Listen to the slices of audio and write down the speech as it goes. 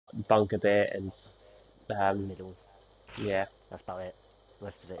bunker bit and Middle. yeah. That's about it. The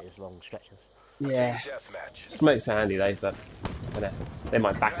rest of it is long stretches. Yeah. Team deathmatch. Smoke's handy though, but they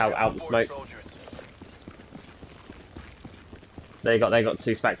might back out the smoke. Soldiers. They got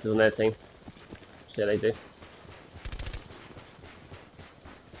 2 Spectres on their team. Yeah, they do.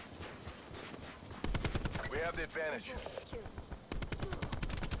 We have the advantage.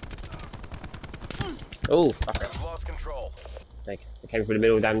 Oh, We've lost control. they came through the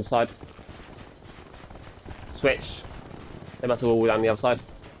middle down the side. Switch. They must have all down the other side.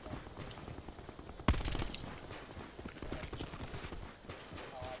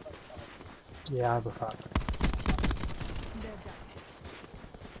 Yeah, I have a fact.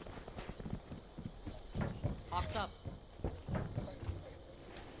 Hawks up.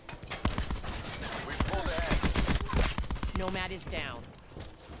 We've pulled ahead. Nomad is down.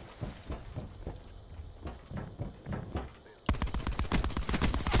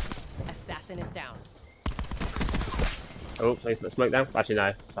 Assassin is down. Oh, they put smoke down. Actually, no,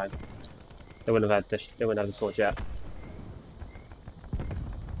 it's fine. They wouldn't have had this. They wouldn't have the sword yet.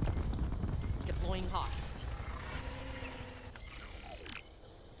 Deploying Hawk.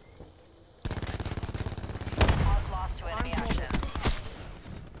 Hawk lost to enemy action.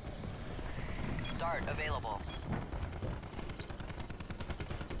 Dart available.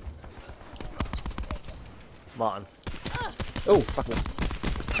 Martin. Oh, fuck me.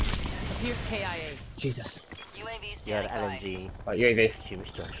 Here's KIA. Jesus. UAV Yeah, standing the by. LMG. Right, UAV. Human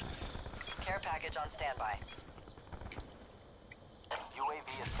instructions. Care package on standby.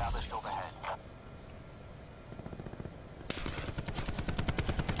 UAV established overhead.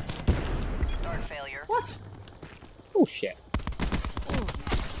 Dart failure. What? Oh shit.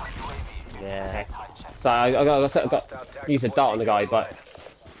 Yeah. So I got used a dart on the guy, but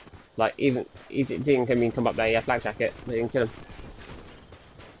like even he didn't come up there. Yeah, flak jacket. They didn't kill him.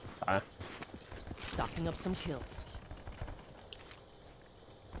 Stocking up some kills.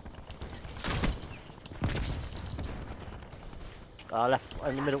 Left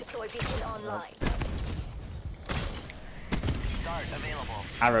in the middle. Online. Dart available.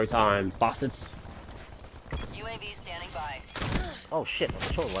 Arrow time, bastards. UAV standing by. Oh shit,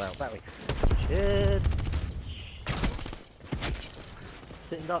 I'm sure one out battery. Shit.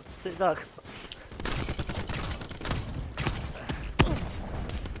 Sitting duck, sitting duck.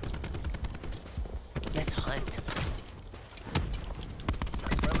 Let's hunt.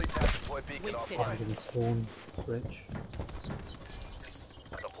 Friendly tap deploy beacon Wasted. I'm offline. gonna spawn switch.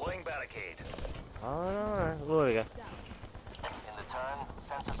 Deploying barricade. Oh no, there we go. In the turn,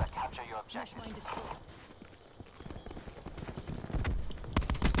 sensors that capture your objective.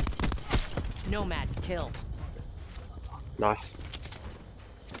 Nomad killed. Nice.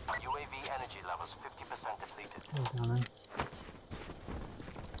 UAV energy levels 50% depleted. Oh, down there.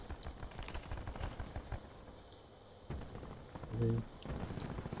 Mhm.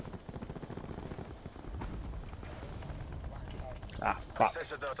 Ah, fuck.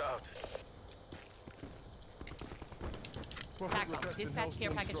 Sensor dart out. TACCOM. Dispatch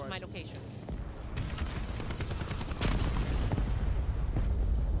care package to my location.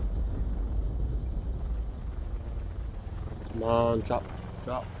 Come on, drop,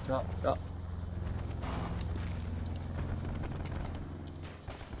 drop, drop, drop.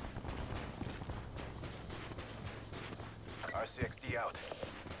 RCXD out.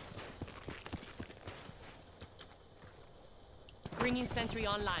 Bringing sentry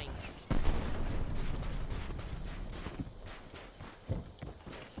online.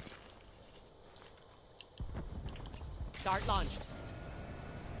 Dart launched.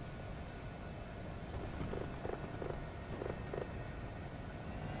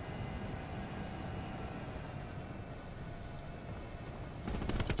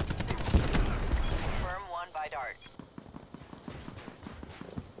 Firm one by Dart.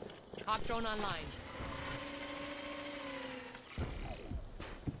 Hawk drone online.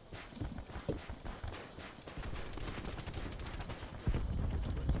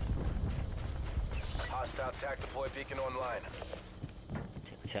 Hostile TAC deploy beacon online.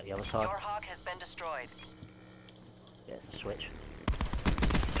 Check the other side. Your Hawk has been destroyed. Yeah, it's a switch.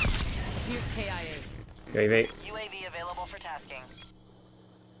 Here's KIA. UAV. UAV available for tasking.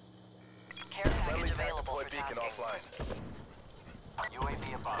 Care Friendly package TAC available deploy for beacon tasking. offline.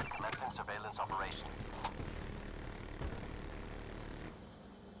 UAV above, commencing surveillance operations.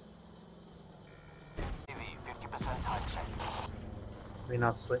 UAV 50% time check. We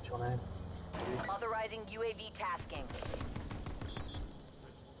now switch on air. Authorizing UAV tasking.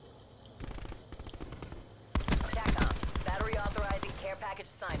 TACCOM. Battery authorizing care package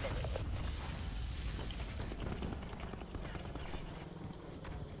assignment.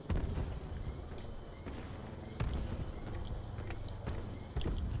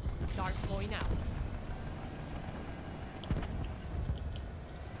 Dart going out.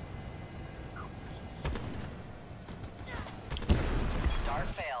 Dart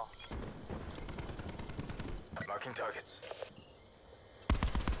fail. Marking targets.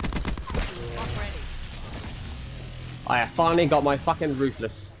 Hawk ready. I finally got my fucking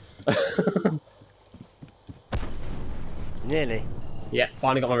Ruthless. Nearly. Yeah,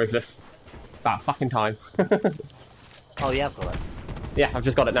 finally got my Ruthless. About fucking time. Oh, yeah, I've got it. Yeah, I've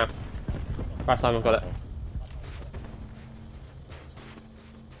just got it now. First time I've got it. Okay.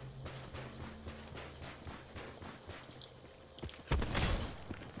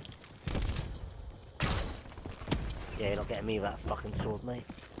 Yeah, you're not getting me with that fucking sword, mate.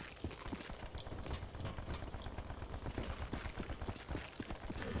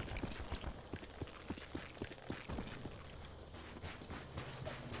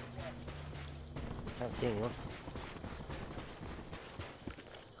 Can't see anyone.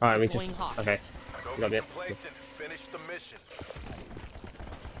 Alright, we Deploying just. Hawk. Okay. Don't Got be it. complacent. Finish the mission.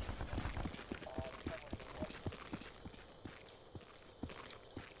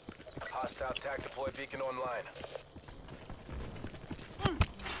 Hostile TAC deploy beacon online.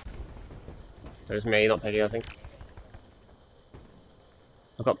 There's me, not Peggy, I think.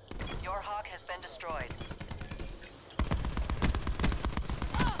 I've got. Your Hawk has been destroyed.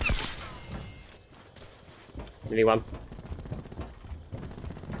 Nearly one.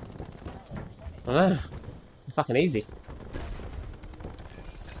 I know. It's fucking easy.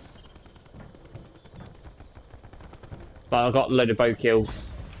 But I've got a load of bow kills.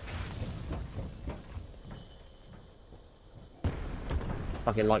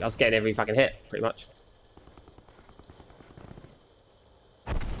 Fucking like I was getting every fucking hit, pretty much.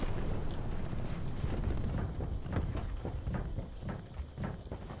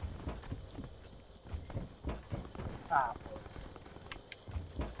 Ah,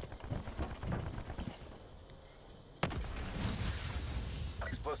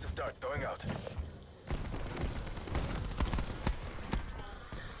 Explosive dart going out.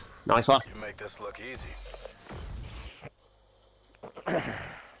 Nice one. You make this look easy.